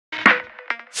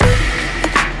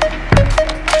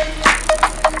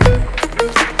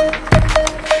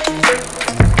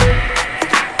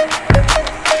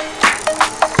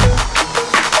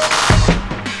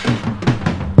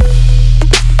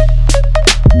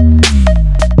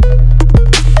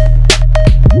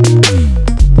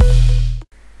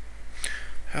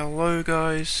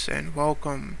guys, and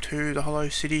welcome to the Hollow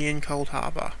City in Cold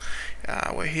Harbour.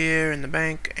 We're here in the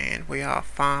bank and we are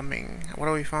farming. What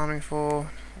are we farming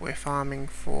for? We're farming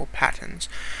for patterns.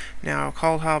 Now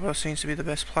Cold Harbour seems to be the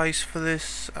best place for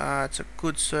this. It's a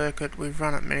good circuit. We've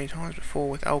run it many times before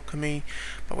with alchemy,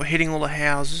 but we're hitting all the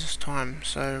houses this time.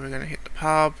 So we're going to hit the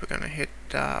pub, we're going to hit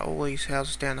all these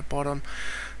houses down the bottom,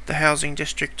 the housing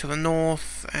district to the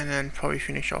north, and then probably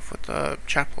finish off with the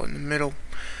chapel in the middle.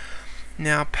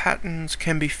 Now patterns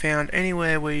can be found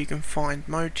anywhere where you can find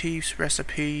motifs,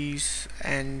 recipes,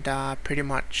 and pretty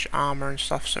much armor and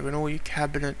stuff. So in all your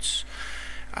cabinets,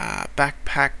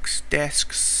 backpacks,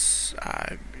 desks,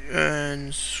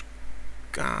 urns,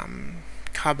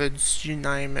 cupboards, you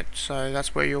name it. So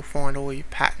that's where you'll find all your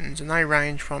patterns, and they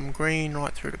range from green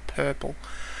right through to purple.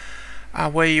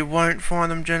 Where you won't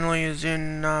find them generally is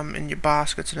in your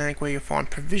baskets and where you find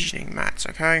provisioning mats.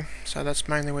 Okay, so that's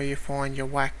mainly where you find your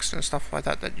wax and stuff like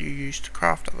that you use to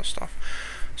craft other stuff.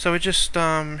 So we're just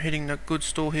hitting the goods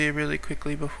store here really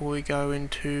quickly before we go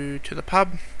into the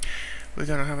pub. We're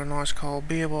going to have a nice cold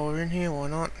beer while we're in here, why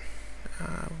not?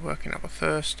 Working up a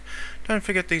thirst. Don't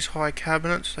forget these high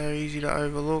cabinets, they're easy to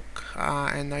overlook,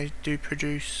 and they do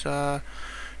produce the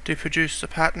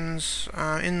patterns.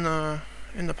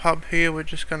 In the pub here, we're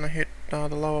just going to hit the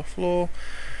lower floor,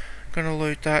 going to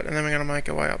loot that, and then we're going to make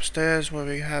our way upstairs where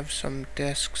we have some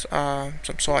desks,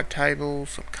 some side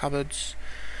tables, some cupboards,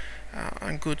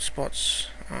 and good spots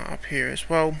up here as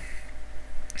well.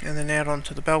 And then out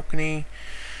onto the balcony.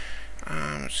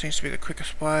 It seems to be the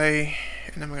quickest way,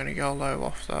 and then we're going to go low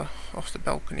off the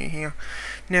balcony here.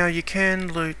 Now you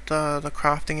can loot the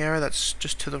crafting area that's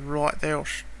just to the right there,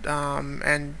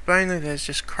 and mainly there's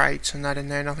just crates and that in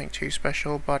there, nothing too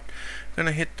special. But I'm going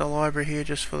to hit the library here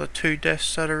just for the 2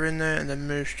 desks that are in there, and then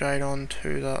move straight on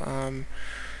to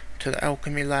the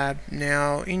alchemy lab.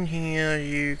 Now in here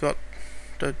you got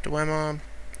the Dwemer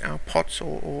pots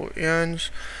or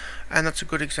urns, and that's a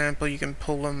good example. You can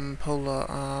pull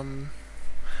the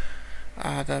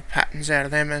patterns out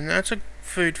of them, and that's a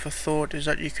food for thought, is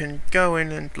that you can go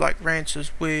in and like Rance's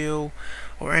Wheel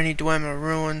or any Dwemer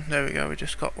ruin. There we go, we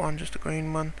just got one, just a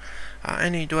green one.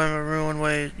 Any Dwemer ruin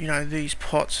where, you know, these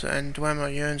pots and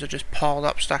Dwemer urns are just piled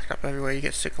up, stacked up everywhere. You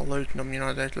get sick of looting them, you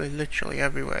know, they're literally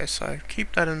everywhere. So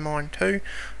keep that in mind too.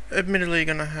 Admittedly, you're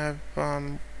gonna have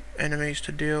enemies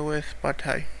to deal with, but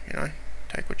hey, you know,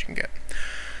 take what you can get.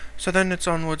 So then it's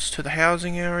onwards to the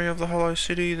housing area of the Hollow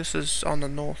City. This is on the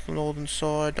northern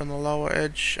side, on the lower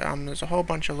edge. There's a whole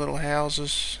bunch of little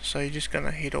houses, so you're just going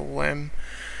to hit all them.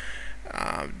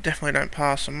 Definitely don't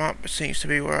pass them up. It seems to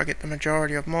be where I get the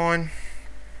majority of mine.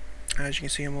 As you can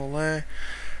see them all there.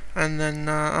 And then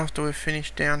after we've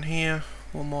finished down here,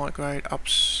 we'll migrate up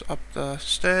the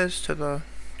stairs to the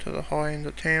high end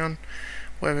of town,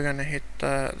 where we're going to hit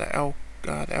the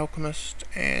alchemist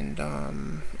and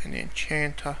the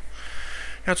enchanter.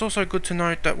 Now it's also good to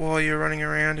note that while you're running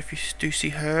around, if you do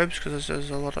see herbs, because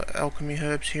there's a lot of alchemy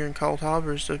herbs here in Cold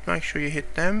Harbour, is to make sure you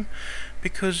hit them,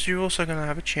 because you're also going to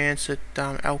have a chance at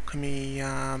alchemy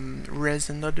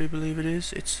resin, I do believe it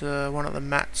is. It's one of the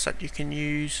mats that you can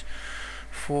use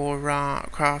for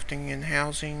crafting and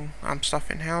housing, stuff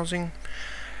in housing.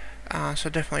 So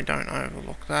definitely don't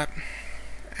overlook that.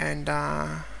 And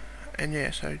yeah,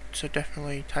 so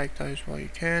definitely take those while you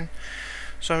can.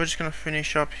 So we're just going to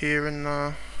finish up here in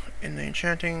the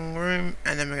enchanting room,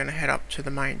 and then we're going to head up to the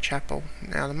main chapel.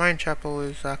 Now the main chapel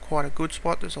is quite a good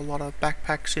spot. There's a lot of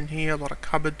backpacks in here, a lot of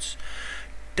cupboards,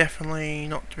 definitely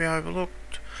not to be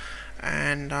overlooked.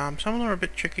 And some of them are a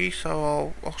bit tricky,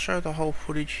 so I'll show the whole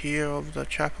footage here of the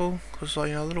chapel, because you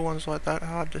know, little ones like that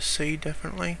hard to see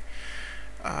definitely.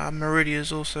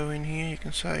 Meridia's also in here. You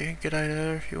can say g'day to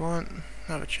her if you want,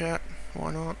 have a chat,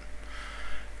 why not.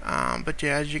 But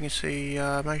yeah, as you can see,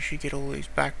 make sure you get all these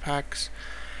backpacks,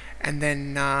 and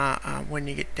then when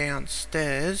you get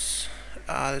downstairs,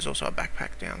 there's also a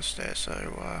backpack downstairs,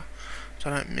 so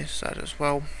don't miss that as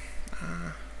well.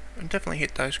 And definitely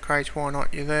hit those crates, why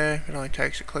not? You're there, it only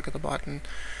takes a click of the button,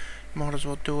 might as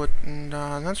well do it. And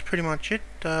that's pretty much it.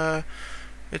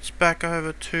 It's back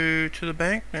over to the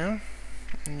bank now,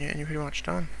 and yeah, and you're pretty much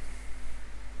done.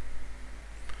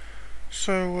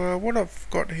 So what I've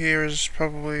got here is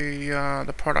probably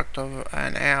the product of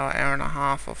an hour and a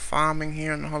half of farming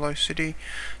here in the Hollow City.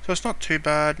 So it's not too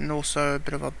bad, and also a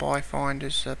bit of a buy find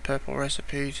is purple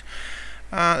recipes.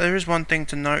 There is one thing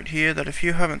to note here, that if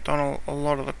you haven't done a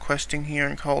lot of the questing here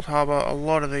in Cold Harbour, a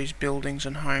lot of these buildings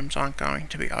and homes aren't going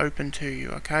to be open to you,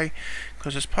 okay?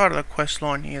 Because it's part of the quest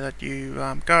line here that you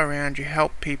go around, you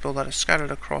help people that are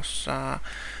scattered across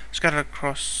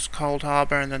Cold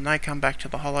Harbour, and then they come back to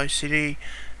the Hollow City,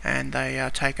 and they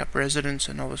take up residence,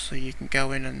 and obviously you can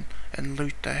go in and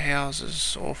loot the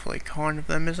houses. Awfully kind of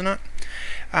them, isn't it?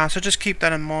 So just keep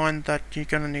that in mind, that you're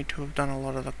going to need to have done a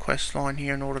lot of the quest line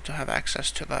here in order to have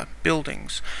access to the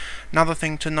buildings. Another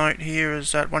thing to note here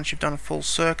is that once you've done a full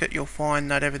circuit, you'll find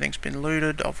that everything's been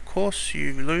looted. Of course,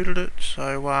 you've looted it,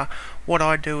 so what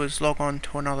I do is log on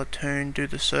to another tune, do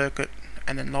the circuit,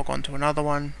 and then log on to another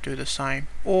one, do the same.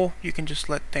 Or you can just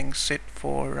let things sit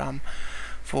for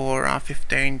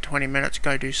 15-20 minutes,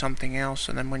 go do something else,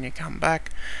 and then when you come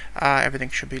back, everything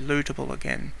should be lootable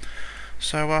again.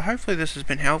 So hopefully this has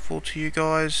been helpful to you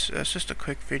guys. It's just a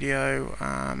quick video.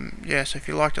 Yeah, so if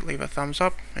you liked it, leave a thumbs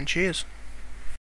up, and cheers.